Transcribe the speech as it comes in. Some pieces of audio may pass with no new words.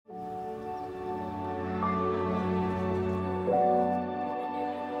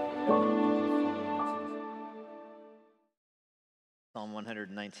Psalm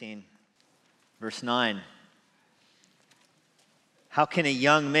 119, verse 9. How can a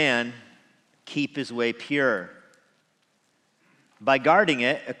young man keep his way pure? By guarding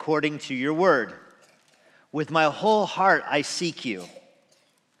it according to your word. With my whole heart I seek you.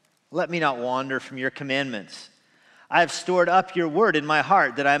 Let me not wander from your commandments. I have stored up your word in my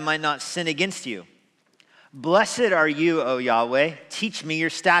heart that I might not sin against you. Blessed are you, O Yahweh. Teach me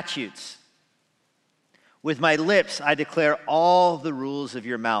your statutes. With my lips I declare all the rules of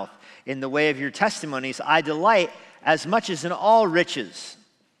your mouth. In the way of your testimonies I delight as much as in all riches.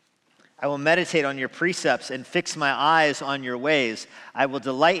 I will meditate on your precepts and fix my eyes on your ways. I will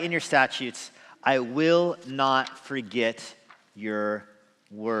delight in your statutes. I will not forget your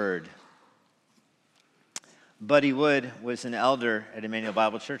word. Buddy Wood was an elder at Emmanuel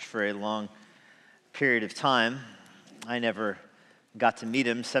Bible Church for a long period of time. I never got to meet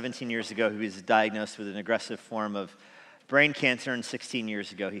him. 17 years ago, he was diagnosed with an aggressive form of brain cancer, and 16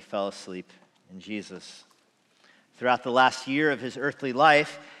 years ago, he fell asleep in Jesus. Throughout the last year of his earthly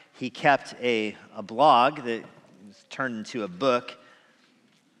life, he kept a blog that was turned into a book.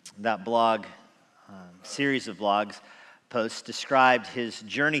 That blog, series of blogs, posts described his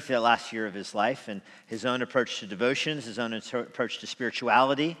journey through that last year of his life and his own approach to devotions, his own approach to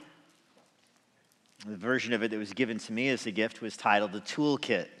spirituality. The version of it that was given to me as a gift was titled The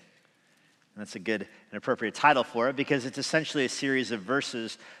Toolkit. And that's a good and appropriate title for it because it's essentially a series of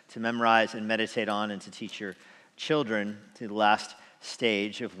verses to memorize and meditate on and to teach your children to the last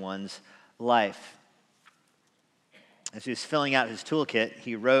stage of one's life. As he was filling out his toolkit,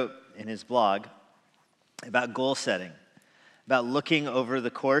 he wrote in his blog about goal setting, about looking over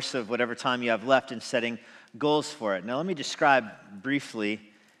the course of whatever time you have left and setting goals for it. Now, let me describe briefly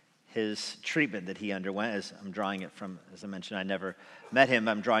his treatment that he underwent, as I'm drawing it from, as I mentioned, I never met him.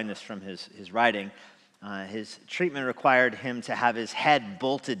 I'm drawing this from his writing. His treatment required him to have his head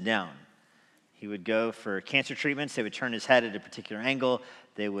bolted down. He would go for cancer treatments. They would turn his head at a particular angle.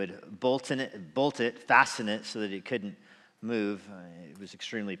 They would bolt it, fasten it so that it couldn't move. It was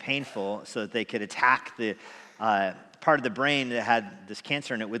extremely painful so that they could attack the part of the brain that had this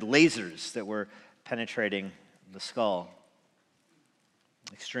cancer in it with lasers that were penetrating the skull.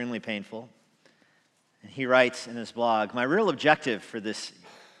 Extremely painful. And he writes in his blog, my real objective for this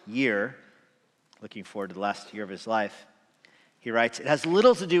year, looking forward to the last year of his life, he writes, it has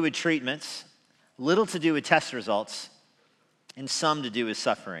little to do with treatments, little to do with test results, and some to do with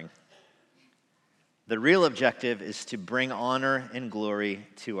suffering. The real objective is to bring honor and glory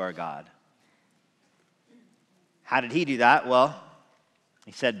to our God. How did he do that? Well,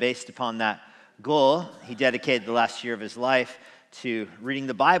 he said based upon that goal, he dedicated the last year of his life to reading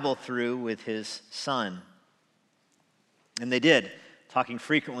the Bible through with his son. And they did, talking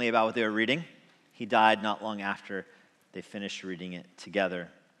frequently about what they were reading. He died not long after they finished reading it together.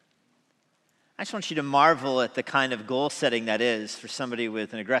 I just want you to marvel at the kind of goal setting that is for somebody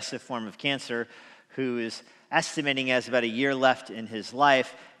with an aggressive form of cancer who is estimating he has about a year left in his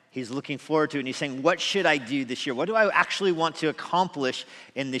life. He's looking forward to it, and he's saying, what should I do this year? What do I actually want to accomplish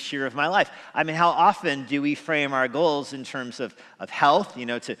in this year of my life? I mean, how often do we frame our goals in terms of health,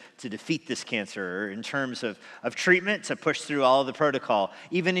 to defeat this cancer, or in terms of treatment, to push through all of the protocol?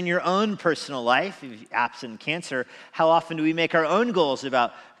 Even in your own personal life, absent cancer, how often do we make our own goals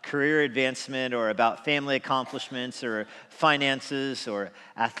about career advancement or about family accomplishments or finances or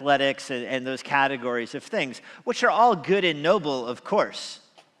athletics and those categories of things, which are all good and noble, of course.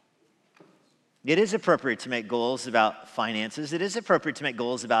 It is appropriate to make goals about finances. It is appropriate to make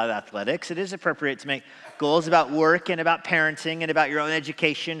goals about athletics. It is appropriate to make goals about work and about parenting and about your own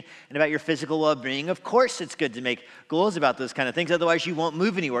education and about your physical well-being. Of course, it's good to make goals about those kind of things. Otherwise, you won't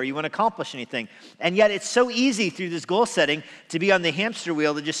move anywhere. You won't accomplish anything. And yet, it's so easy through this goal setting to be on the hamster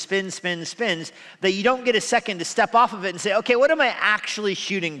wheel that just spins that you don't get a second to step off of it and say, okay, what am I actually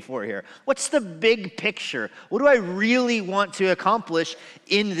shooting for here? What's the big picture? What do I really want to accomplish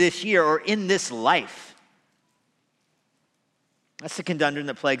in this year or in this life? That's the conundrum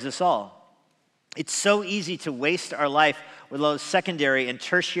that plagues us all. It's so easy to waste our life with those secondary and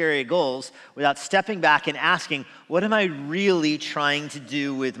tertiary goals without stepping back and asking, what am I really trying to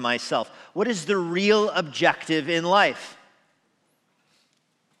do with myself? What is the real objective in life?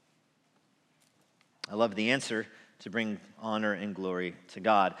 I love the answer: to bring honor and glory to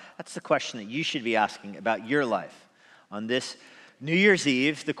God. That's the question that you should be asking about your life. On this New Year's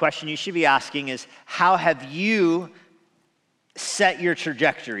Eve, the question you should be asking is, how have you set your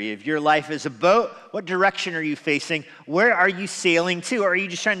trajectory? If your life is a boat, what direction are you facing? Where are you sailing to? Or are you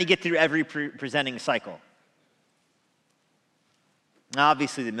just trying to get through every presenting cycle? Now,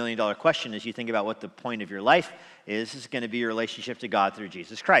 obviously, the million-dollar question as you think about what the point of your life is going to be your relationship to God through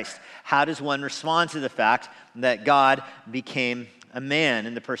Jesus Christ. How does one respond to the fact that God became a man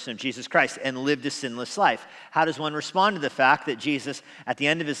in the person of Jesus Christ and lived a sinless life? How does one respond to the fact that Jesus, at the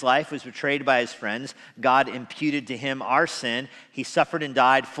end of his life, was betrayed by his friends? God imputed to him our sin. He suffered and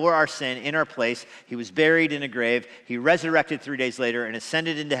died for our sin in our place. He was buried in a grave. He resurrected 3 days later and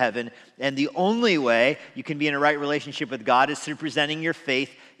ascended into heaven. And the only way you can be in a right relationship with God is through presenting your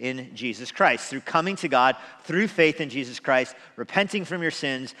faith in Jesus Christ, through coming to God through faith in Jesus Christ, repenting from your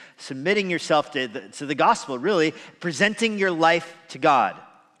sins, submitting yourself to the gospel, really, presenting your life to God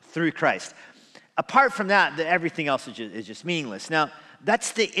through Christ. Apart from that, everything else is just meaningless. Now,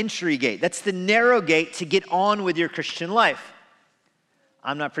 that's the entry gate. That's the narrow gate to get on with your Christian life.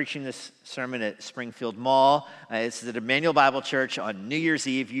 I'm not preaching this sermon at Springfield Mall. It's at Emmanuel Bible Church on New Year's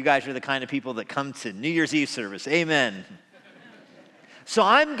Eve. You guys are the kind of people that come to New Year's Eve service. Amen. So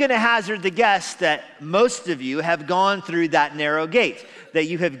I'm going to hazard the guess that most of you have gone through that narrow gate, that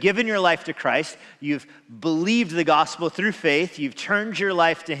you have given your life to Christ, you've believed the gospel through faith, you've turned your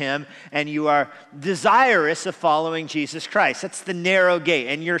life to him, and you are desirous of following Jesus Christ. That's the narrow gate,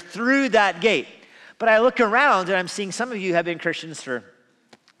 and you're through that gate. But I look around, and I'm seeing some of you have been Christians for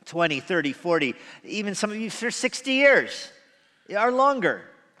 20, 30, 40, even some of you for 60 years or longer.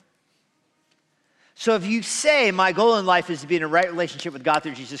 So if you say, my goal in life is to be in a right relationship with God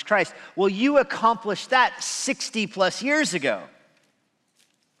through Jesus Christ, well, you accomplished that 60 plus years ago.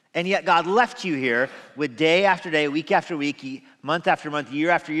 And yet God left you here with day after day, week after week, month after month,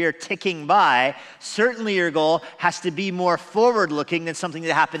 year after year ticking by. Certainly your goal has to be more forward-looking than something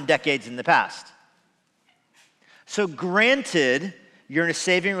that happened decades in the past. So granted, you're in a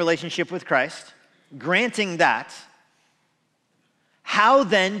saving relationship with Christ, granting that, how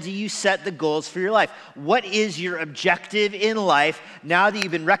then do you set the goals for your life? What is your objective in life now that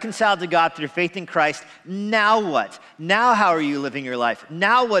you've been reconciled to God through faith in Christ? Now what? Now how are you living your life?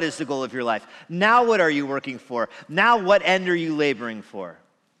 Now what is the goal of your life? Now what are you working for? Now what end are you laboring for?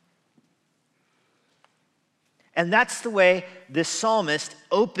 And that's the way this psalmist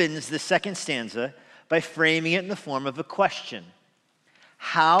opens the second stanza by framing it in the form of a question.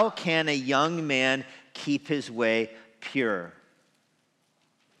 How can a young man keep his way pure?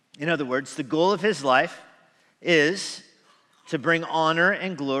 In other words, the goal of his life is to bring honor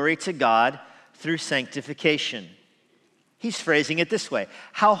and glory to God through sanctification. He's phrasing it this way.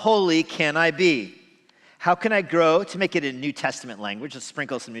 How holy can I be? How can I grow, to make it in New Testament language, let's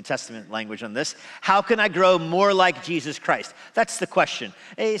sprinkle some New Testament language on this. How can I grow more like Jesus Christ? That's the question.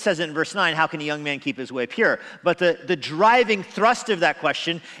 It says in verse 9, how can a young man keep his way pure? But the driving thrust of that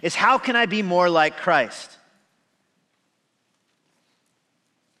question is, how can I be more like Christ?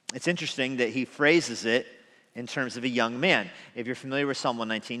 It's interesting that he phrases it in terms of a young man. If you're familiar with Psalm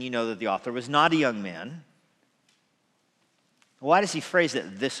 119, you know that the author was not a young man. Why does he phrase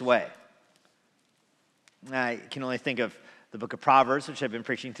it this way? I can only think of the book of Proverbs, which I've been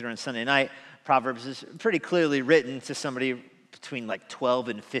preaching through on Sunday night. Proverbs is pretty clearly written to somebody between like 12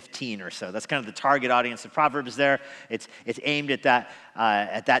 and 15 or so. That's kind of the target audience of Proverbs there. It's aimed at that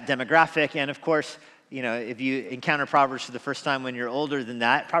demographic. And of course, you know, if you encounter Proverbs for the first time when you're older than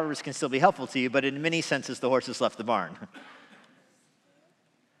that, Proverbs can still be helpful to you, but in many senses, the horse has left the barn.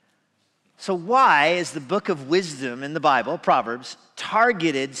 So why is the book of wisdom in the Bible, Proverbs,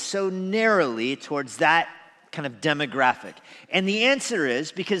 targeted so narrowly towards that kind of demographic? And the answer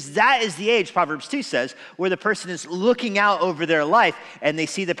is because that is the age, Proverbs 2 says, where the person is looking out over their life and they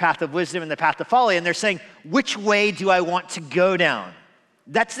see the path of wisdom and the path of folly, and they're saying, which way do I want to go down?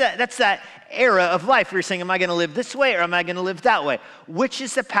 That's that era of life where you're saying, am I going to live this way or am I going to live that way? Which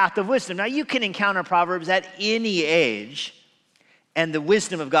is the path of wisdom? Now, you can encounter Proverbs at any age, and the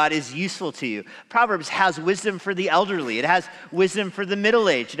wisdom of God is useful to you. Proverbs has wisdom for the elderly. It has wisdom for the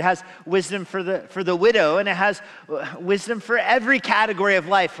middle-aged. It has wisdom for the widow, and it has wisdom for every category of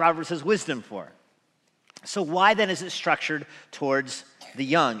life Proverbs has wisdom for. So why then is it structured towards the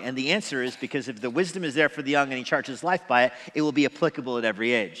young? And the answer is because if the wisdom is there for the young and he charges life by it, it will be applicable at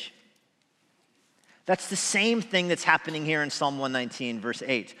every age. That's the same thing that's happening here in Psalm 119, verse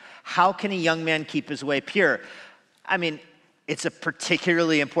 8. How can a young man keep his way pure? I mean, it's a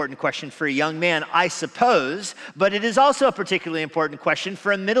particularly important question for a young man, I suppose, but it is also a particularly important question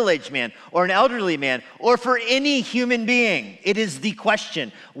for a middle-aged man or an elderly man or for any human being. It is the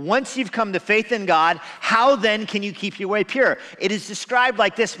question. Once you've come to faith in God, how then can you keep your way pure? It is described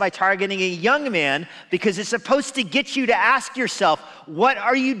like this by targeting a young man because it's supposed to get you to ask yourself, what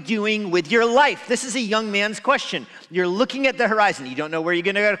are you doing with your life? This is a young man's question. You're looking at the horizon. You don't know where you're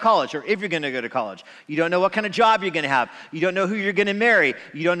going to go to college or if you're going to go to college. You don't know what kind of job you're going to have. You don't know who you're going to marry.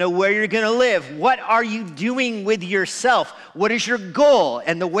 You don't know where you're going to live. What are you doing with yourself? What is your goal?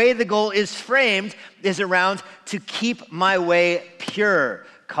 And the way the goal is framed is around to keep my way pure.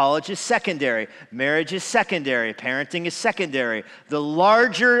 College is secondary. Marriage is secondary. Parenting is secondary. The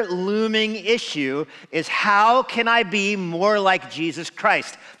larger looming issue is how can I be more like Jesus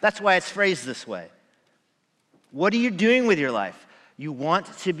Christ? That's why it's phrased this way. What are you doing with your life? You want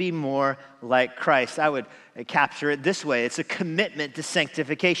to be more like Christ. I would capture it this way. It's a commitment to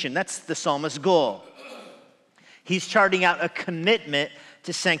sanctification. That's the psalmist's goal. He's charting out a commitment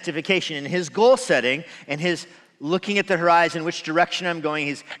to sanctification. In his goal setting and his looking at the horizon, which direction I'm going.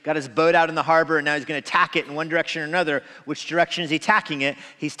 He's got his boat out in the harbor, and now he's going to tack it in one direction or another. Which direction is he tacking it?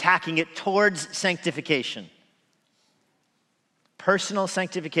 He's tacking it towards sanctification. Personal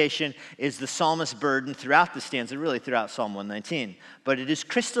sanctification is the psalmist's burden throughout the stanza, really throughout Psalm 119. But it is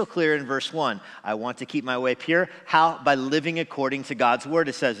crystal clear in verse 1. I want to keep my way pure. How? By living according to God's word,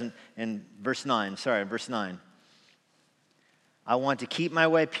 it says in verse 9. Verse 9. I want to keep my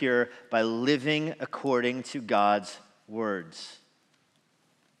way pure by living according to God's words.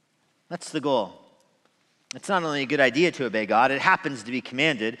 That's the goal. It's not only a good idea to obey God, it happens to be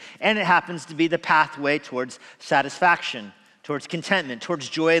commanded, and it happens to be the pathway towards satisfaction, towards contentment, towards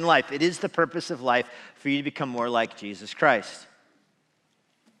joy in life. It is the purpose of life for you to become more like Jesus Christ.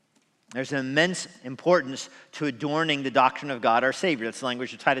 There's an immense importance to adorning the doctrine of God, our Savior. That's the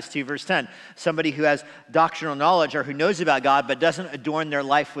language of Titus 2, verse 10. Somebody who has doctrinal knowledge or who knows about God but doesn't adorn their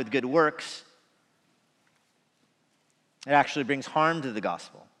life with good works, it actually brings harm to the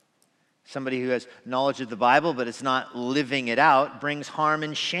gospel. Somebody who has knowledge of the Bible but is not living it out brings harm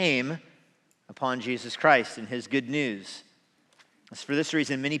and shame upon Jesus Christ and his good news. It's for this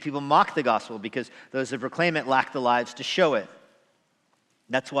reason many people mock the gospel, because those who proclaim it lack the lives to show it.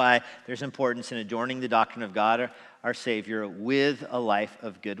 That's why there's importance in adorning the doctrine of God, our Savior, with a life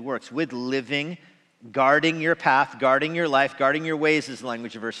of good works, with living, guarding your path, guarding your life, guarding your ways, is the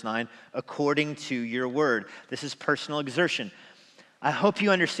language of verse 9, according to your word. This is personal exertion. I hope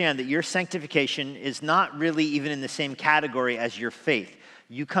you understand that your sanctification is not really even in the same category as your faith.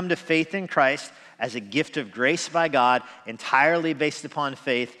 You come to faith in Christ as a gift of grace by God, entirely based upon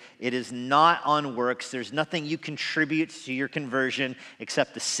faith. It is not on works. There's nothing you contribute to your conversion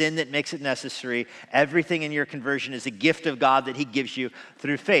except the sin that makes it necessary. Everything in your conversion is a gift of God that he gives you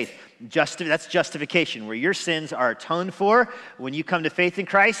through faith. That's justification, where your sins are atoned for. When you come to faith in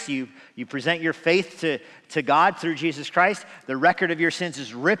Christ, you present your faith to God through Jesus Christ. The record of your sins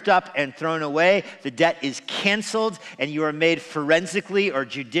is ripped up and thrown away. The debt is canceled, and you are made forensically or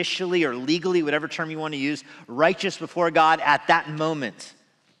judicially or legally, whatever term you want to use, righteous before God at that moment.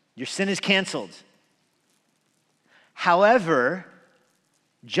 Your sin is canceled. However,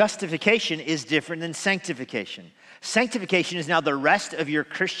 justification is different than sanctification. Sanctification is now the rest of your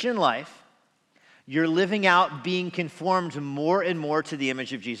Christian life. You're living out being conformed more and more to the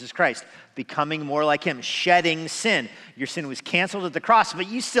image of Jesus Christ, becoming more like him, shedding sin. Your sin was canceled at the cross, but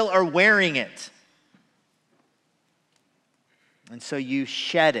you still are wearing it. And so you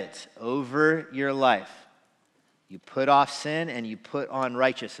shed it over your life. You put off sin and you put on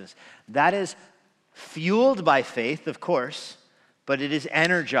righteousness. That is fueled by faith, of course, but it is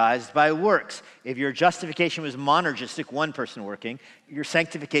energized by works. If your justification was monergistic, one person working, your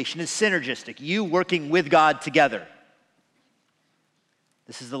sanctification is synergistic, you working with God together.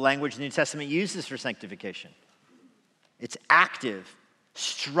 This is the language the New Testament uses for sanctification. It's active,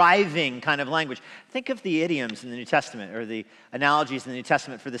 striving kind of language. Think of the idioms in the New Testament, or the analogies in the New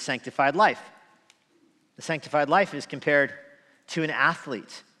Testament for the sanctified life. The sanctified life is compared to an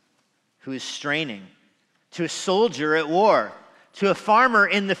athlete who is straining, to a soldier at war, to a farmer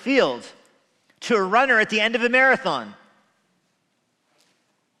in the field, to a runner at the end of a marathon.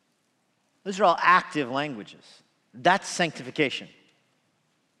 Those are all active languages. That's sanctification.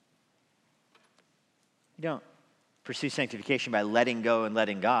 You don't pursue sanctification by letting go and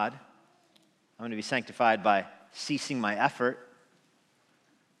letting God. I'm going to be sanctified by ceasing my effort.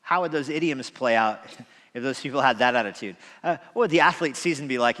 How would those idioms play out if those people had that attitude? What would the athlete season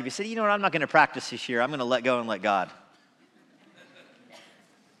be like if you said, you know what, I'm not going to practice this year. I'm going to let go and let God.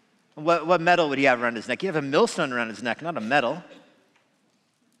 What medal would he have around his neck? He'd have a millstone around his neck, not a medal.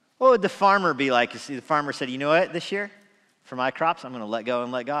 What would the farmer be like? You see, the farmer said, you know what, this year, for my crops, I'm going to let go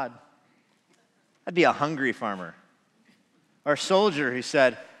and let God. That'd be a hungry farmer. Or a soldier who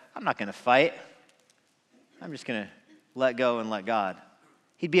said, I'm not going to fight. I'm just going to let go and let God.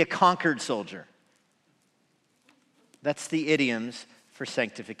 He'd be a conquered soldier. That's the idioms for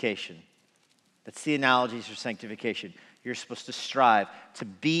sanctification. That's the analogies for sanctification. You're supposed to strive to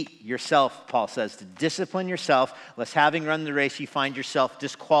beat yourself, Paul says, to discipline yourself, lest having run the race, you find yourself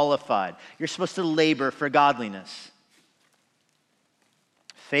disqualified. You're supposed to labor for godliness.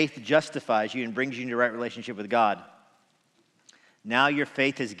 Faith justifies you and brings you into right relationship with God. Now your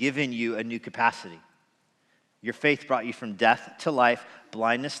faith has given you a new capacity. Your faith brought you from death to life,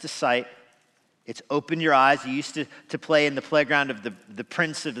 blindness to sight. It's opened your eyes. You used to play in the playground of the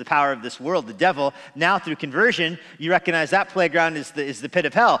prince of the power of this world, the devil. Now through conversion, you recognize that playground is the pit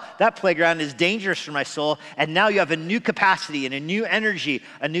of hell. That playground is dangerous for my soul. And now you have a new capacity and a new energy,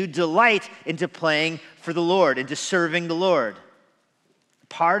 a new delight into playing for the Lord, into serving the Lord.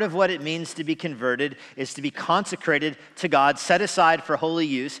 Part of what it means to be converted is to be consecrated to God, set aside for holy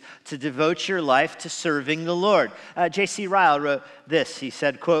use, to devote your life to serving the Lord. J.C. Ryle wrote this. He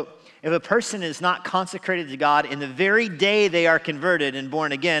said, quote, "If a person is not consecrated to God in the very day they are converted and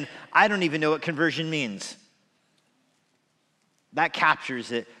born again, I don't even know what conversion means." That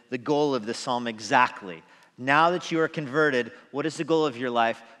captures it, the goal of the psalm exactly. Now that you are converted, what is the goal of your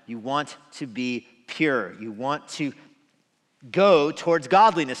life? You want to be pure. You want to go towards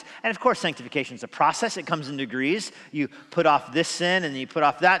godliness. And of course, sanctification is a process. It comes in degrees. You put off this sin and then you put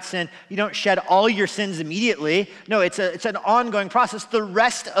off that sin. You don't shed all your sins immediately. No, it's an ongoing process the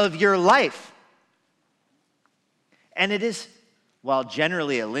rest of your life. And it is, while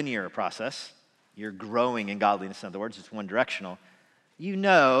generally a linear process, you're growing in godliness. In other words, it's one directional. You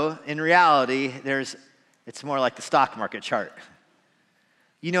know, in reality, it's more like the stock market chart.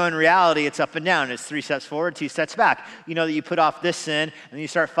 You know, in reality, it's up and down. It's 3 steps forward, 2 steps back. You know that you put off this sin, and then you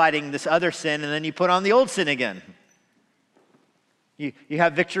start fighting this other sin, and then you put on the old sin again. You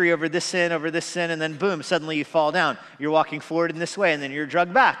have victory over this sin, and then boom, suddenly you fall down. You're walking forward in this way, and then you're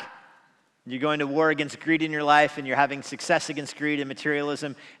drugged back. You're going to war against greed in your life, and you're having success against greed and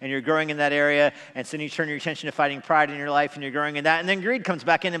materialism, and you're growing in that area, and so then you turn your attention to fighting pride in your life, and you're growing in that, and then greed comes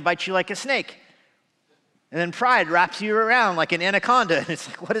back in and bites you like a snake. And then pride wraps you around like an anaconda. And it's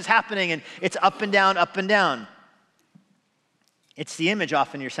like, what is happening? And it's up and down, up and down. It's the image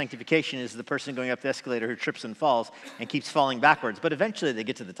often your sanctification is the person going up the escalator who trips and falls and keeps falling backwards. But eventually they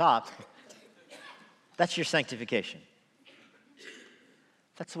get to the top. That's your sanctification.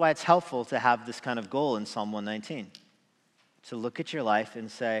 That's why it's helpful to have this kind of goal in Psalm 119. To look at your life and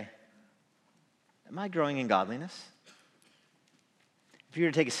say, am I growing in godliness? If you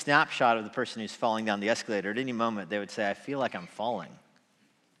were to take a snapshot of the person who's falling down the escalator, at any moment they would say, I feel like I'm falling.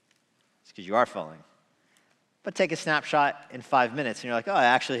 It's because you are falling. But take a snapshot in 5 minutes and you're like, oh, I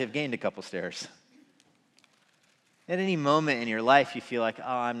actually have gained a couple stairs. At any moment in your life you feel like, oh,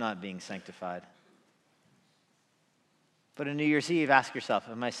 I'm not being sanctified. But on New Year's Eve, ask yourself,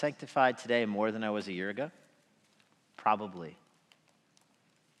 am I sanctified today more than I was a year ago? Probably.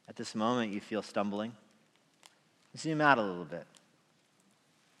 At this moment you feel stumbling. Zoom out a little bit.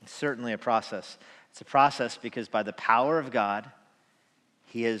 It's certainly a process. It's a process because by the power of God,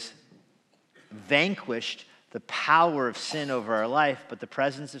 He has vanquished the power of sin over our life, but the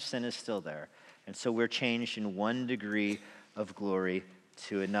presence of sin is still there. And so we're changed in one degree of glory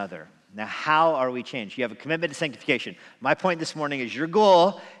to another. Now, how are we changed? You have a commitment to sanctification. My point this morning is your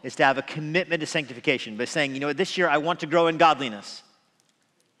goal is to have a commitment to sanctification by saying, you know what, this year I want to grow in godliness.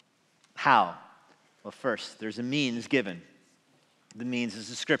 How? Well, first, there's a means given. The means is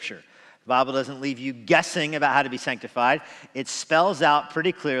the Scripture. The Bible doesn't leave you guessing about how to be sanctified. It spells out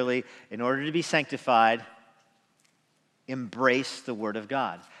pretty clearly, in order to be sanctified, embrace the Word of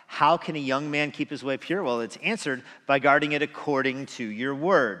God. How can a young man keep his way pure? Well, it's answered by guarding it according to your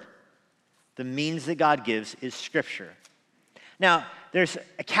Word. The means that God gives is Scripture. Now, there's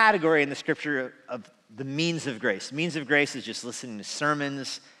a category in the Scripture of the means of grace. Means of grace is just listening to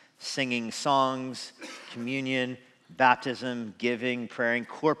sermons, singing songs, communion, baptism, giving, praying,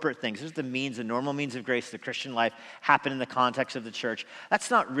 corporate things. Those are the means, the normal means of grace, the Christian life, happen in the context of the church.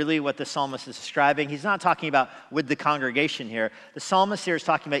 That's not really what the psalmist is describing. He's not talking about with the congregation here. The psalmist here is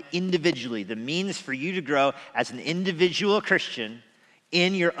talking about individually, the means for you to grow as an individual Christian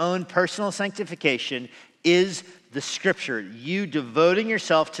in your own personal sanctification is the Scripture. You devoting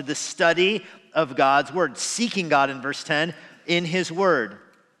yourself to the study of God's Word, seeking God in verse 10 in His Word.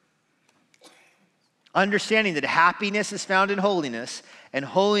 Understanding that happiness is found in holiness, and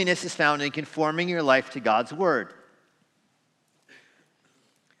holiness is found in conforming your life to God's Word.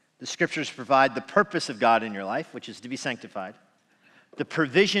 The Scriptures provide the purpose of God in your life, which is to be sanctified. The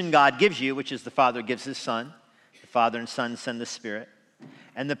provision God gives you, which is the Father gives His Son. The Father and Son send the Spirit.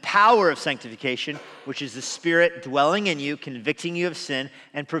 And the power of sanctification, which is the Spirit dwelling in you, convicting you of sin,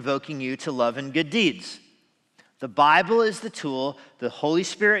 and provoking you to love and good deeds. The Bible is the tool the Holy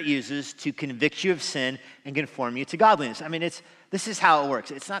Spirit uses to convict you of sin and conform you to godliness. I mean, this is how it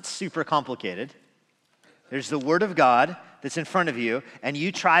works. It's not super complicated. There's the Word of God that's in front of you, and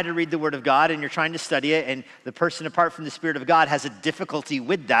you try to read the Word of God, and you're trying to study it, and the person apart from the Spirit of God has a difficulty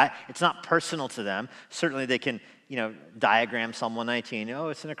with that. It's not personal to them. Certainly they can, diagram Psalm 119. Oh,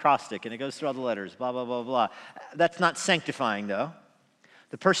 it's an acrostic, and it goes through all the letters, blah, blah, blah, blah. That's not sanctifying, though.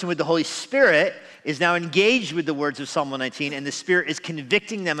 The person with the Holy Spirit is now engaged with the words of Psalm 119, and the Spirit is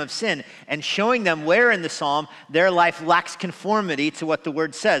convicting them of sin and showing them where in the Psalm their life lacks conformity to what the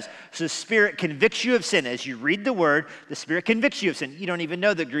Word says. So the Spirit convicts you of sin. As you read the Word, the Spirit convicts you of sin. You don't even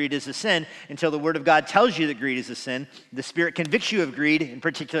know that greed is a sin until the Word of God tells you that greed is a sin. The Spirit convicts you of greed in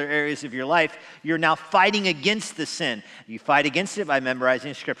particular areas of your life. You're now fighting against the sin. You fight against it by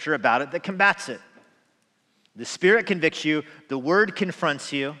memorizing Scripture about it that combats it. The Spirit convicts you, the Word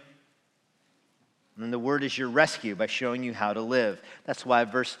confronts you, and the Word is your rescue by showing you how to live. That's why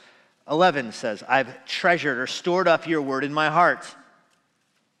verse 11 says, I've treasured or stored up your Word in my heart,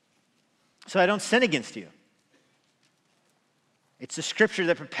 so I don't sin against you. It's the Scripture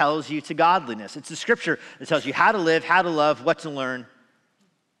that propels you to godliness. It's the Scripture that tells you how to live, how to love, what to learn,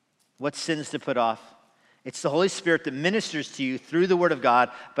 what sins to put off. It's the Holy Spirit that ministers to you through the Word of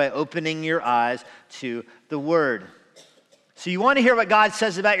God by opening your eyes to the Word. So you want to hear what God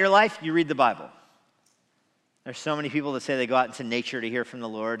says about your life? You read the Bible. There's so many people that say they go out into nature to hear from the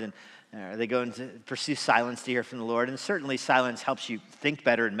Lord, and they go into pursue silence to hear from the Lord. And certainly silence helps you think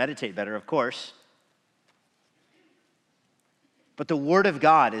better and meditate better, of course. But the Word of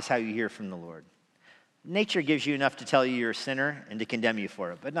God is how you hear from the Lord. Nature gives you enough to tell you you're a sinner and to condemn you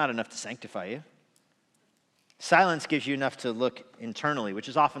for it, but not enough to sanctify you. Silence gives you enough to look internally, which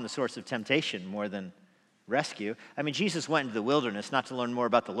is often the source of temptation more than rescue. I mean, Jesus went into the wilderness not to learn more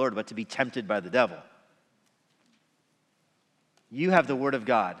about the Lord, but to be tempted by the devil. You have the Word of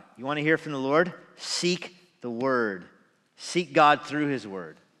God. You want to hear from the Lord? Seek the Word. Seek God through His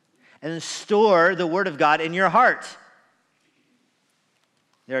Word. And then store the Word of God in your heart.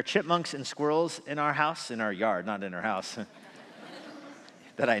 There are chipmunks and squirrels in our house, in our yard, not in our house,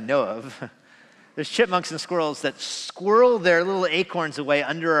 that I know of. There's chipmunks and squirrels that squirrel their little acorns away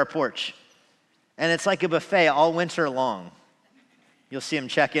under our porch. And it's like a buffet all winter long. You'll see them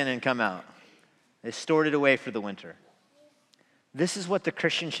check in and come out. They stored it away for the winter. This is what the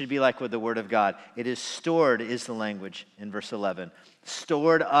Christian should be like with the Word of God. It is stored, is the language in verse 11.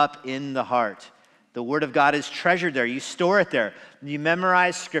 Stored up in the heart. The Word of God is treasured there. You store it there. You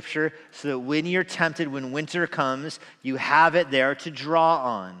memorize Scripture so that when you're tempted, when winter comes, you have it there to draw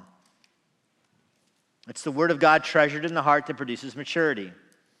on. It's the Word of God treasured in the heart that produces maturity.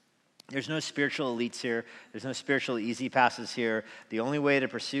 There's no spiritual elites here. There's no spiritual easy passes here. The only way to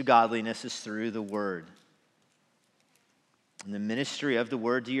pursue godliness is through the Word. And the ministry of the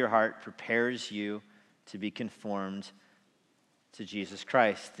Word to your heart prepares you to be conformed to Jesus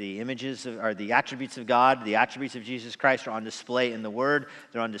Christ. The images are the attributes of God. The attributes of Jesus Christ are on display in the Word.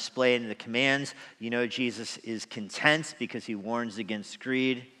 They're on display in the commands. You know Jesus is content because He warns against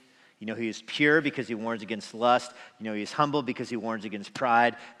greed. You know He is pure because He warns against lust. You know He is humble because He warns against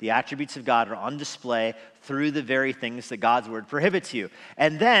pride. The attributes of God are on display through the very things that God's Word prohibits you.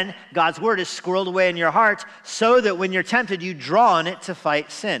 And then God's Word is squirreled away in your heart so that when you're tempted, you draw on it to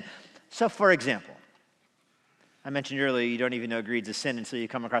fight sin. So for example, I mentioned earlier you don't even know greed's a sin until you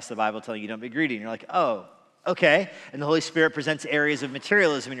come across the Bible telling you don't be greedy. And you're like, oh, okay. And the Holy Spirit presents areas of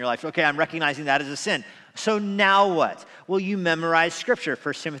materialism in your life. Okay, I'm recognizing that as a sin. So now what? Well, you memorize Scripture.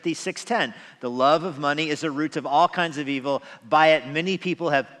 1 Timothy 6:10. The love of money is a root of all kinds of evil. By it, many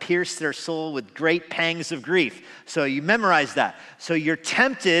people have pierced their soul with great pangs of grief. So you memorize that. So you're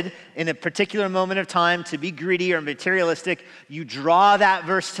tempted in a particular moment of time to be greedy or materialistic. You draw that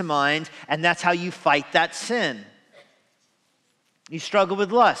verse to mind, and that's how you fight that sin. You struggle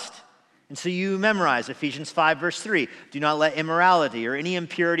with lust. And so you memorize Ephesians 5, verse 3. Do not let immorality or any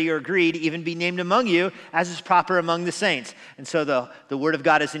impurity or greed even be named among you, as is proper among the saints. And so the Word of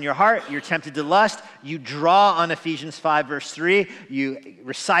God is in your heart. You're tempted to lust. You draw on Ephesians 5, verse 3. You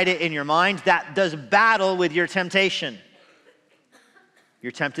recite it in your mind. That does battle with your temptation.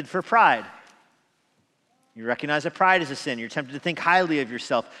 You're tempted for pride. You recognize that pride is a sin. You're tempted to think highly of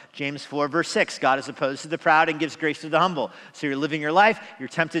yourself. James 4, verse 6, God is opposed to the proud and gives grace to the humble. So you're living your life. You're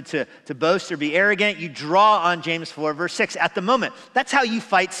tempted to boast or be arrogant. You draw on James 4, verse 6 at the moment. That's how you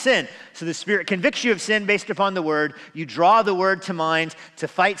fight sin. So the Spirit convicts you of sin based upon the Word. You draw the Word to mind to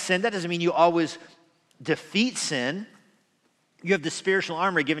fight sin. That doesn't mean you always defeat sin. You have the spiritual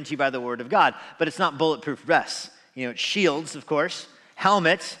armor given to you by the Word of God, but it's not bulletproof vests. You know, it's shields, of course,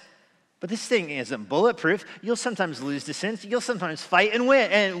 helmets, But this thing isn't bulletproof. You'll sometimes lose to sin. You'll sometimes fight and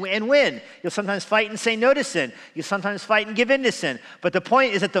win. You'll sometimes fight and say no to sin. You'll sometimes fight and give in to sin. But the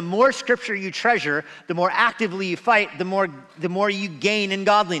point is that the more scripture you treasure, the more actively you fight, the more you gain in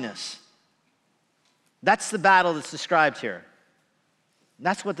godliness. That's the battle that's described here.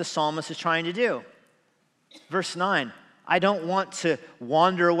 That's what the psalmist is trying to do. Verse 9, I don't want to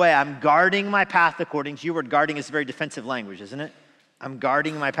wander away. I'm guarding my path according to your word. Guarding is very defensive language, isn't it? I'm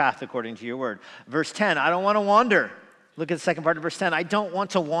guarding my path according to your word. Verse 10, I don't want to wander. Look at the second part of verse 10. I don't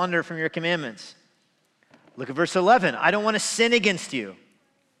want to wander from your commandments. Look at verse 11. I don't want to sin against you.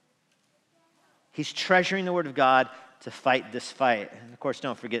 He's treasuring the word of God to fight this fight. And of course,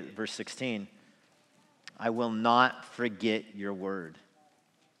 don't forget verse 16. I will not forget your word.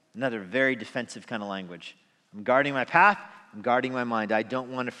 Another very defensive kind of language. I'm guarding my path. I'm guarding my mind. I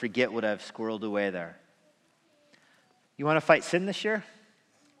don't want to forget what I've squirreled away there. You want to fight sin this year?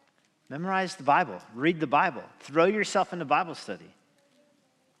 Memorize the Bible. Read the Bible. Throw yourself into Bible study.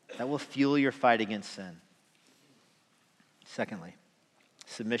 That will fuel your fight against sin. Secondly,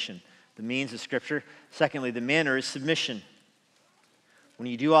 submission. The means of Scripture. Secondly, the manner is submission. When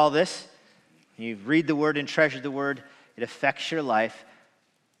you do all this, you read the Word and treasure the Word, it affects your life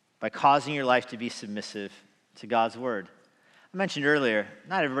by causing your life to be submissive to God's Word. I mentioned earlier,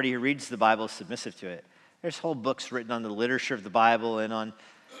 not everybody who reads the Bible is submissive to it. There's whole books written on the literature of the Bible and on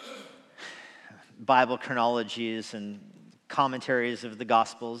Bible chronologies and commentaries of the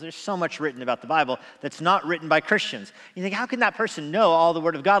Gospels. There's so much written about the Bible that's not written by Christians. You think, how can that person know all the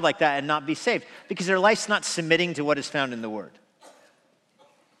Word of God like that and not be saved? Because their life's not submitting to what is found in the Word.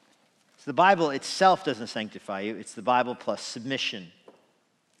 So the Bible itself doesn't sanctify you. It's the Bible plus submission.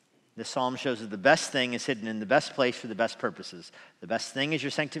 The psalm shows that the best thing is hidden in the best place for the best purposes. The best thing is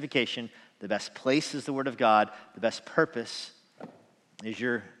your sanctification. The best place is the Word of God. The best purpose is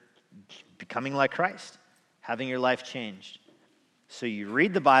your becoming like Christ, having your life changed. So you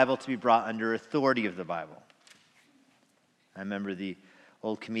read the Bible to be brought under authority of the Bible. I remember the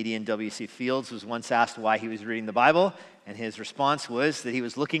old comedian W.C. Fields was once asked why he was reading the Bible, and his response was that he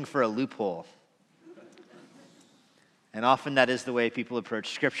was looking for a loophole. And often that is the way people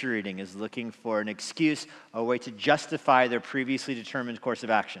approach scripture reading, is looking for an excuse or a way to justify their previously determined course of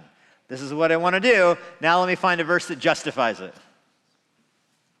action. This is what I want to do. Now let me find a verse that justifies it.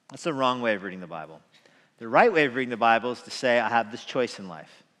 That's the wrong way of reading the Bible. The right way of reading the Bible is to say, I have this choice in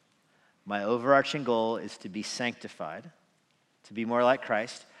life. My overarching goal is to be sanctified, to be more like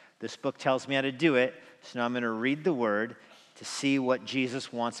Christ. This book tells me how to do it, so now I'm going to read the Word to see what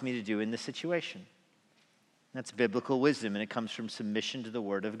Jesus wants me to do in this situation. That's biblical wisdom, and it comes from submission to the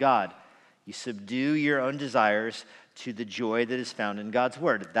Word of God. You subdue your own desires to the joy that is found in God's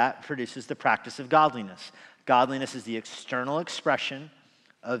Word. That produces the practice of godliness. Godliness is the external expression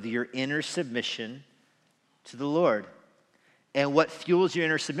of your inner submission to the Lord. And what fuels your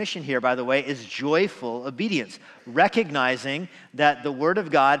inner submission here, by the way, is joyful obedience, recognizing that the Word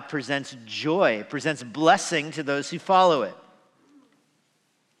of God presents joy, presents blessing to those who follow it.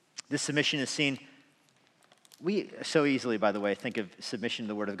 This submission is seen. We so easily, by the way, think of submission to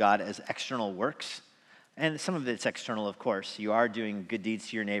the Word of God as external works. And some of it's external, of course. You are doing good deeds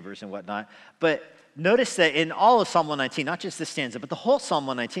to your neighbors and whatnot. But notice that in all of Psalm 119, not just this stanza, but the whole Psalm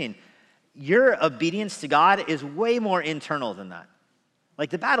 119, your obedience to God is way more internal than that. Like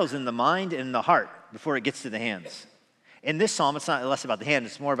the battle's in the mind and the heart before it gets to the hands. In this psalm, it's not less about the hand,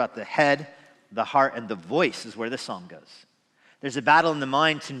 it's more about the head, the heart, and the voice is where this psalm goes. There's a battle in the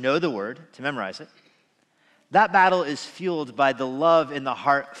mind to know the Word, to memorize it. That battle is fueled by the love in the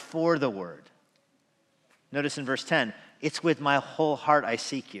heart for the Word. Notice in verse 10, it's with my whole heart I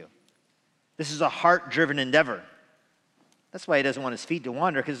seek you. This is a heart-driven endeavor. That's why he doesn't want his feet to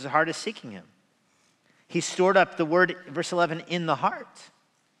wander, because his heart is seeking him. He stored up the Word, verse 11, in the heart.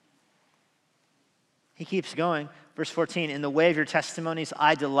 He keeps going. Verse 14, in the way of your testimonies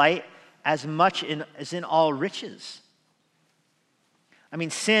I delight as much as in all riches. I mean,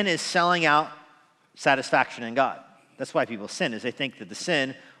 sin is selling out satisfaction in God. That's why people sin, is they think that the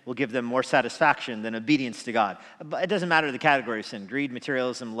sin will give them more satisfaction than obedience to God. But it doesn't matter the category of sin, greed,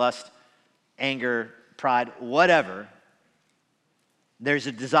 materialism, lust, anger, pride, whatever. There's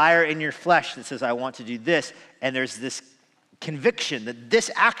a desire in your flesh that says, I want to do this, and there's this conviction that this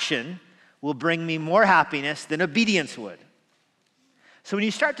action will bring me more happiness than obedience would. So when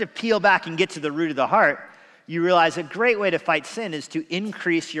you start to peel back and get to the root of the heart, you realize a great way to fight sin is to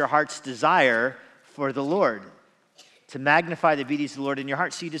increase your heart's desire for the Lord, to magnify the obedience of the Lord in your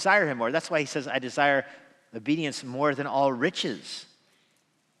heart so you desire him more. That's why he says, I desire obedience more than all riches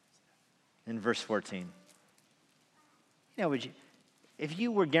in verse 14. You know, if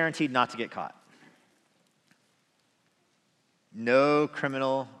you were guaranteed not to get caught, no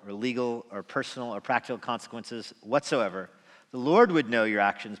criminal or legal or personal or practical consequences whatsoever, the Lord would know your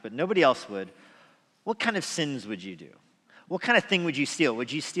actions, but nobody else would, what kind of sins would you do? What kind of thing would you steal?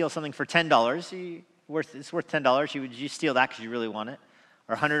 Would you steal something for $10? It's worth $10. Would you steal that because you really want it?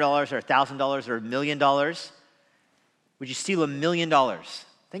 Or $100 or $1,000 or $1 million? Would you steal $1 million?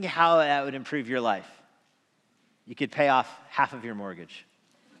 Think of how that would improve your life. You could pay off half of your mortgage.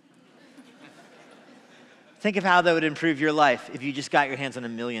 Think of how that would improve your life if you just got your hands on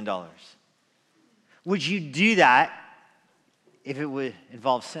 $1 million. Would you do that if it would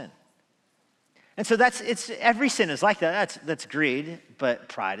involve sin? And so every sin is like that. That's greed, but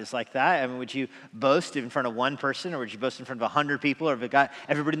pride is like that. I mean, would you boast in front of one person, or would you boast in front of 100 people, or if it got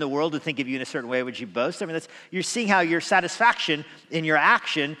everybody in the world to think of you in a certain way, would you boast? I mean, you're seeing how your satisfaction in your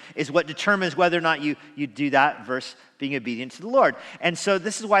action is what determines whether or not you do that versus being obedient to the Lord. And so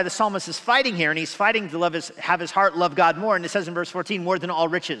this is why the psalmist is fighting here, and he's fighting to have his heart love God more. And it says in verse 14, more than all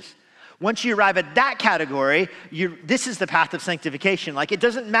riches. Once you arrive at that category, this is the path of sanctification. Like, it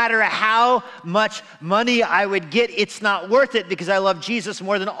doesn't matter how much money I would get, it's not worth it because I love Jesus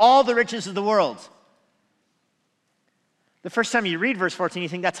more than all the riches of the world. The first time you read verse 14, you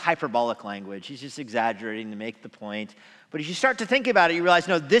think that's hyperbolic language. He's just exaggerating to make the point. But as you start to think about it, you realize,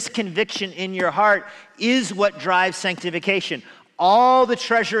 no, this conviction in your heart is what drives sanctification. All the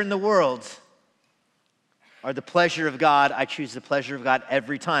treasure in the world are the pleasure of God. I choose the pleasure of God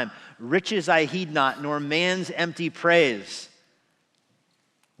every time. Riches I heed not, nor man's empty praise.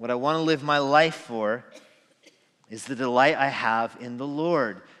 What I want to live my life for is the delight I have in the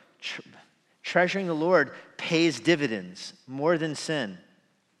Lord. Treasuring the Lord pays dividends more than sin.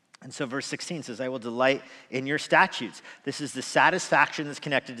 And so verse 16 says, I will delight in your statutes. This is the satisfaction that's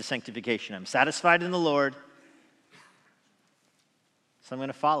connected to sanctification. I'm satisfied in the Lord, so I'm going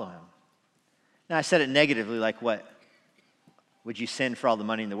to follow him. Now, I said it negatively, like what? Would you sin for all the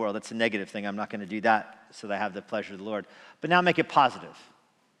money in the world? That's a negative thing. I'm not going to do that so that I have the pleasure of the Lord. But now make it positive.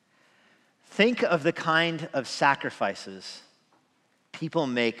 Think of the kind of sacrifices people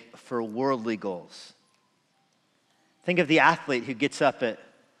make for worldly goals. Think of the athlete who gets up at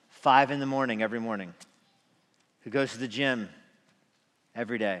 5 a.m. every morning, who goes to the gym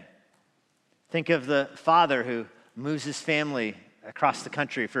every day. Think of the father who moves his family across the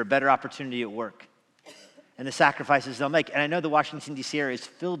country for a better opportunity at work, and the sacrifices they'll make. And I know the Washington, D.C. area is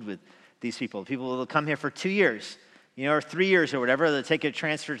filled with these people. People will come here for 2 years, or 3 years or whatever. They'll take a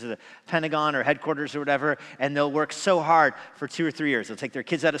transfer to the Pentagon or headquarters or whatever, and they'll work so hard for 2 or 3 years. They'll take their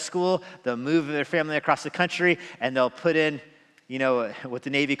kids out of school, they'll move their family across the country, and they'll put in, what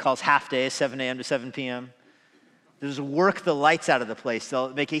the Navy calls half days, 7 a.m. to 7 p.m. They'll just work the lights out of the place.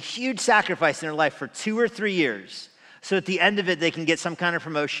 They'll make a huge sacrifice in their life for 2 or 3 years. So at the end of it, they can get some kind of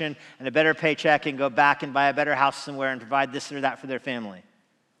promotion and a better paycheck and go back and buy a better house somewhere and provide this or that for their family.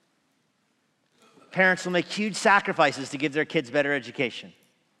 Parents will make huge sacrifices to give their kids better education.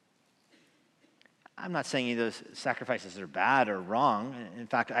 I'm not saying any of those sacrifices are bad or wrong. In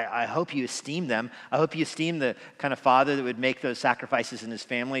fact, I hope you esteem them. I hope you esteem the kind of father that would make those sacrifices in his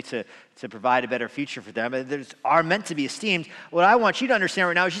family to provide a better future for them. They are meant to be esteemed. What I want you to understand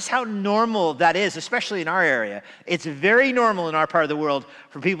right now is just how normal that is, especially in our area. It's very normal in our part of the world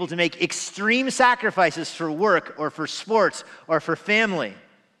for people to make extreme sacrifices for work or for sports or for family.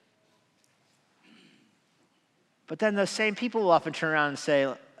 But then those same people will often turn around and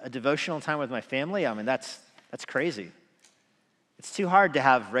say, a devotional time with my family? I mean, that's crazy. It's too hard to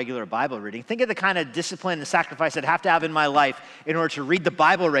have regular Bible reading. Think of the kind of discipline and sacrifice I'd have to have in my life in order to read the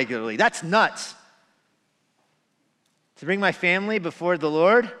Bible regularly. That's nuts. To bring my family before the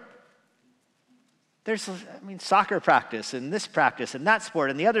Lord, there's, soccer practice and this practice and that sport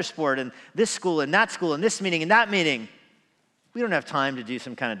and the other sport and this school and that school and this meeting and that meeting. We don't have time to do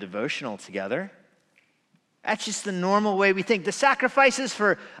some kind of devotional together. That's just the normal way we think. The sacrifices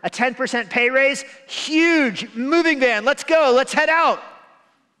for a 10% pay raise, huge, moving van, let's go, let's head out.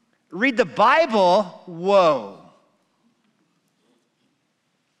 Read the Bible, whoa.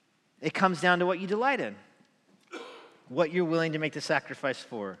 It comes down to what you delight in, what you're willing to make the sacrifice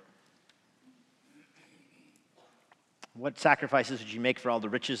for. What sacrifices would you make for all the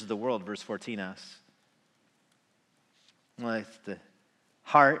riches of the world, verse 14 asks. Well, it's the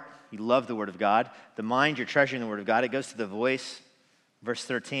heart. You love the Word of God. The mind, you're treasuring the Word of God. It goes to the voice. Verse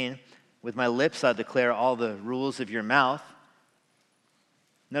 13, with my lips I declare all the rules of your mouth.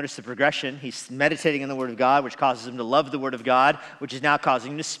 Notice the progression. He's meditating on the Word of God, which causes him to love the Word of God, which is now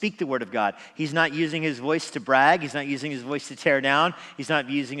causing him to speak the Word of God. He's not using his voice to brag. He's not using his voice to tear down. He's not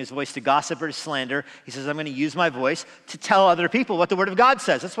using his voice to gossip or to slander. He says, I'm going to use my voice to tell other people what the Word of God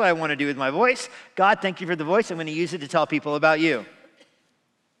says. That's what I want to do with my voice. God, thank you for the voice. I'm going to use it to tell people about you.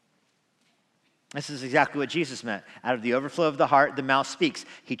 This is exactly what Jesus meant. Out of the overflow of the heart, the mouth speaks.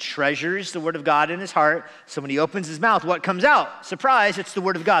 He treasures the Word of God in his heart, so when he opens his mouth, what comes out? Surprise, it's the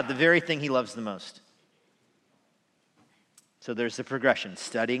Word of God, the very thing he loves the most. So there's the progression.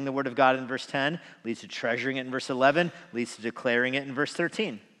 Studying the Word of God in verse 10 leads to treasuring it in verse 11, leads to declaring it in verse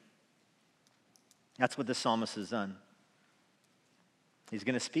 13. That's what the psalmist has done. He's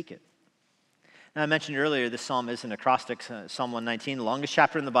going to speak it. Now, I mentioned earlier this psalm is an acrostic, Psalm 119, the longest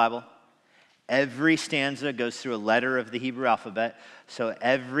chapter in the Bible. Every stanza goes through a letter of the Hebrew alphabet. So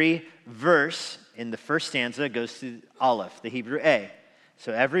every verse in the first stanza goes through Aleph, the Hebrew A.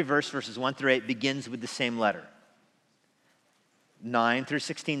 So every verse, verses 1 through 8, begins with the same letter. 9 through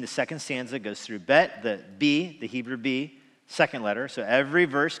 16, the second stanza goes through Bet, the B, the Hebrew B, second letter. So every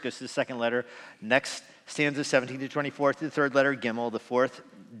verse goes through the second letter. Next stanza, 17 to 24, through the third letter, Gimel, the fourth,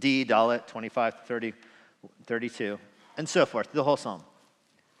 D, Dalet, 25 to 30, 32, and so forth, the whole psalm.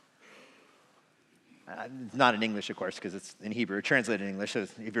 Not in English, of course, because it's in Hebrew, translated in English. So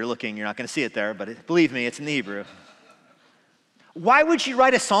if you're looking, you're not going to see it there, but believe me, it's in the Hebrew. Why would you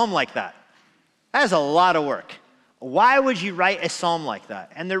write a psalm like that? That is a lot of work. Why would you write a psalm like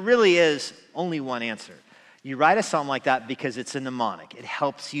that? And there really is only one answer. You write a psalm like that because it's a mnemonic. It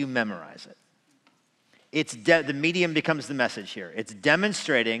helps you memorize it. The medium becomes the message here. It's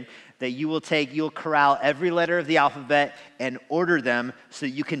demonstrating that you'll corral every letter of the alphabet and order them so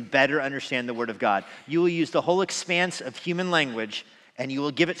that you can better understand the Word of God. You will use the whole expanse of human language and you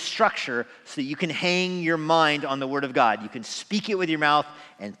will give it structure so that you can hang your mind on the Word of God. You can speak it with your mouth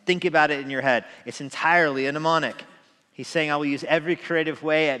and think about it in your head. It's entirely a mnemonic. He's saying, I will use every creative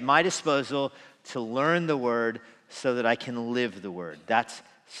way at my disposal to learn the Word so that I can live the Word. That's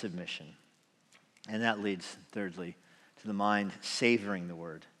submission. And that leads, thirdly, to the mind savoring the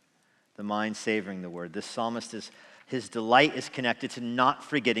Word. The mind savoring the Word. This psalmist his delight is connected to not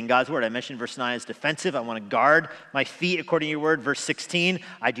forgetting God's Word. I mentioned verse 9 is defensive. I want to guard my feet according to your Word. Verse 16,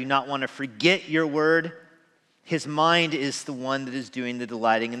 I do not want to forget your Word. His mind is the one that is doing the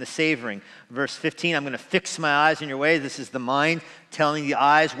delighting and the savoring. Verse 15, I'm going to fix my eyes on your way. This is the mind telling the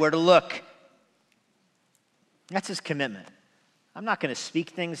eyes where to look. That's his commitment. I'm not going to speak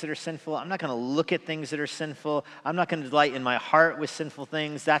things that are sinful. I'm not going to look at things that are sinful. I'm not going to delight in my heart with sinful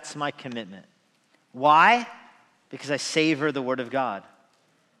things. That's my commitment. Why? Because I savor the Word of God.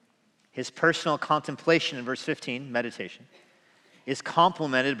 His personal contemplation in verse 15, meditation, is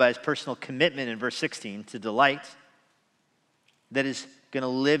complemented by his personal commitment in verse 16 to delight that is going to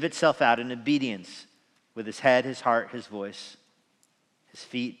live itself out in obedience with his head, his heart, his voice, his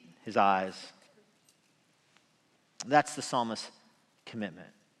feet, his eyes. That's the psalmist's commitment.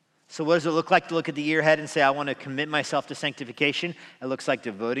 So what does it look like to look at the year ahead and say, I want to commit myself to sanctification? It looks like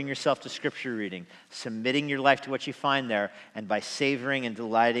devoting yourself to scripture reading, submitting your life to what you find there, and by savoring and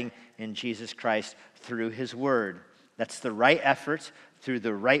delighting in Jesus Christ through his word. That's the right effort through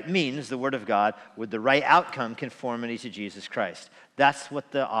the right means, the word of God, with the right outcome, conformity to Jesus Christ. That's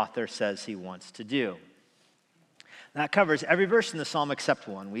what the author says he wants to do. That covers every verse in the psalm except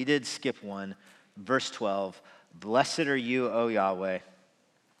one. We did skip one. Verse 12, blessed are you, O Yahweh.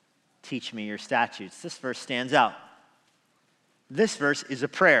 Teach me your statutes. This verse stands out. This verse is a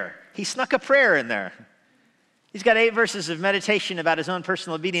prayer. He snuck a prayer in there. He's got 8 verses of meditation about his own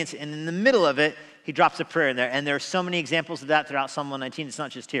personal obedience, and in the middle of it, he drops a prayer in there. And there are so many examples of that throughout Psalm 119. It's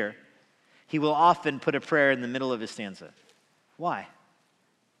not just here. He will often put a prayer in the middle of his stanza. Why?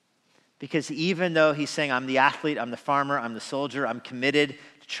 Because even though he's saying, I'm the athlete, I'm the farmer, I'm the soldier, I'm committed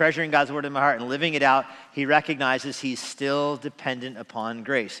to treasuring God's word in my heart and living it out, he recognizes he's still dependent upon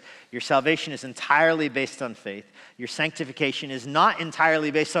grace. Your salvation is entirely based on faith. Your sanctification is not entirely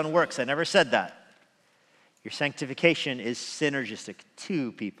based on works. I never said that. Your sanctification is synergistic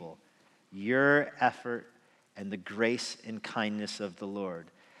to people, your effort and the grace and kindness of the Lord.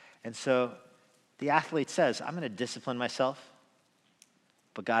 And so the athlete says, I'm going to discipline myself,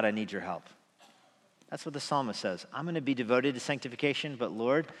 but God, I need your help. That's what the psalmist says. I'm going to be devoted to sanctification, but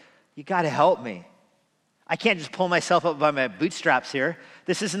Lord, you got to help me. I can't just pull myself up by my bootstraps here.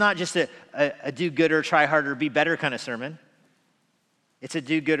 This is not just a do gooder, try harder, be better kind of sermon. It's a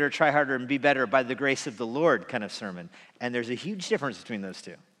do gooder, try harder, and be better by the grace of the Lord kind of sermon. And there's a huge difference between those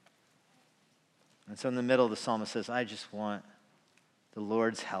two. And so in the middle, the psalmist says, I just want the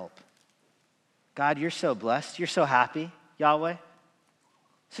Lord's help. God, you're so blessed. You're so happy, Yahweh.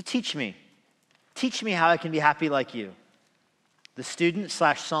 So teach me. Teach me how I can be happy like you. The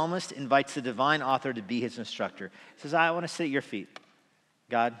student/psalmist invites the divine author to be his instructor. He says, I want to sit at your feet.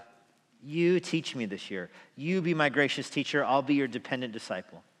 God, you teach me this year. You be my gracious teacher. I'll be your dependent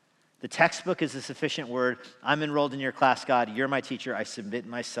disciple. The textbook is a sufficient word. I'm enrolled in your class, God. You're my teacher. I submit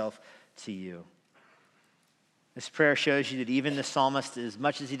myself to you. This prayer shows you that even the psalmist, as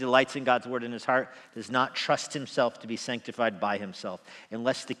much as he delights in God's word in his heart, does not trust himself to be sanctified by himself.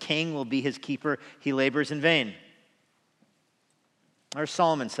 Unless the king will be his keeper, he labors in vain. Or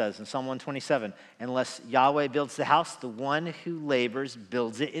Solomon says in Psalm 127, unless Yahweh builds the house, the one who labors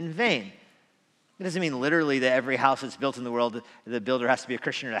builds it in vain. It doesn't mean literally that every house that's built in the world, the builder has to be a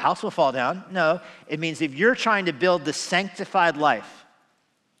Christian or the house will fall down. No, it means if you're trying to build the sanctified life,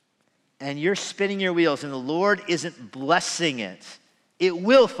 and you're spinning your wheels and the Lord isn't blessing it, it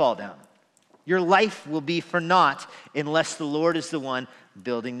will fall down. Your life will be for naught unless the Lord is the one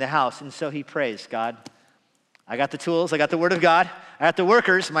building the house. And so he prays, God, I got the tools, I got the word of God, I got the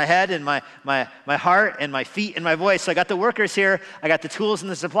workers, my head and my heart and my feet and my voice. So I got the workers here, I got the tools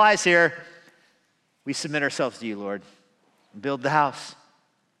and the supplies here. We submit ourselves to you, Lord. Build the house.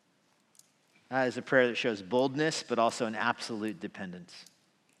 That is a prayer that shows boldness, but also an absolute dependence.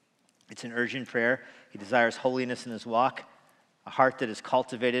 It's an urgent prayer. He desires holiness in his walk, a heart that has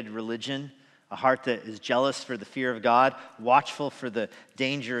cultivated religion, a heart that is jealous for the fear of God, watchful for the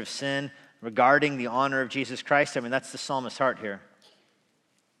danger of sin, regarding the honor of Jesus Christ. I mean, that's the psalmist's heart here.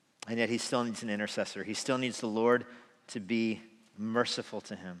 And yet he still needs an intercessor. He still needs the Lord to be merciful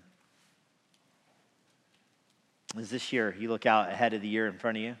to him. As this year, you look out ahead of the year in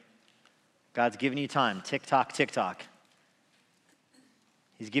front of you, God's given you time. Tick tock, tick tock.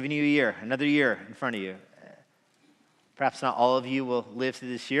 He's given you a year, another year in front of you. Perhaps not all of you will live through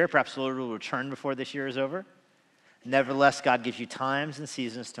this year. Perhaps the Lord will return before this year is over. Nevertheless, God gives you times and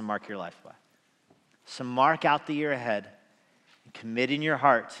seasons to mark your life by. So mark out the year ahead and commit in your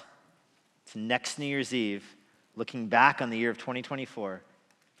heart to next New Year's Eve, looking back on the year of 2024,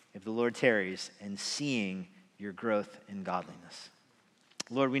 if the Lord tarries, and seeing your growth in godliness.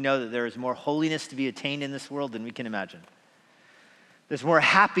 Lord, we know that there is more holiness to be attained in this world than we can imagine. There's more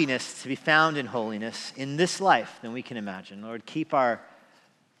happiness to be found in holiness in this life than we can imagine. Lord, keep our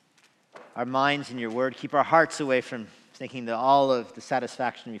minds in your word. Keep our hearts away from thinking that all of the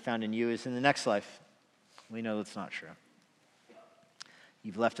satisfaction to be found in you is in the next life. We know that's not true.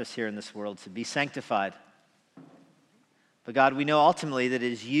 You've left us here in this world to be sanctified. But God, we know ultimately that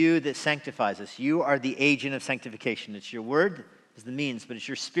it is you that sanctifies us. You are the agent of sanctification. It's your word is the means, but it's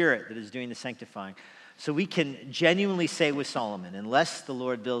your spirit that is doing the sanctifying. So we can genuinely say with Solomon, unless the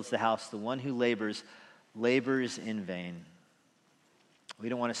Lord builds the house, the one who labors in vain. We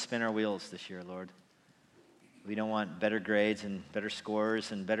don't want to spin our wheels this year, Lord. We don't want better grades and better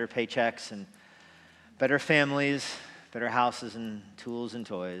scores and better paychecks and better families, better houses and tools and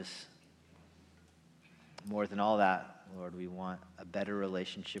toys. More than all that, Lord, we want a better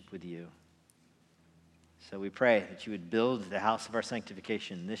relationship with you. So we pray that you would build the house of our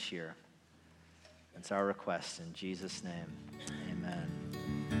sanctification this year. That's our request in Jesus' name. Amen.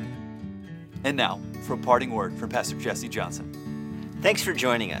 And now, for a parting word from Pastor Jesse Johnson. Thanks for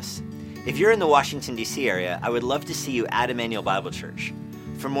joining us. If you're in the Washington, D.C. area, I would love to see you at Emmanuel Bible Church.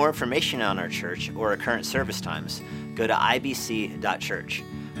 For more information on our church or our current service times, go to ibc.church.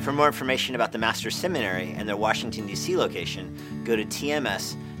 For more information about the Master's Seminary and their Washington, D.C. location, go to tms.edu.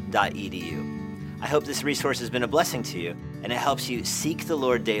 I hope this resource has been a blessing to you, and it helps you seek the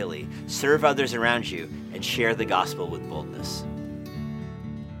Lord daily, serve others around you, and share the gospel with boldness.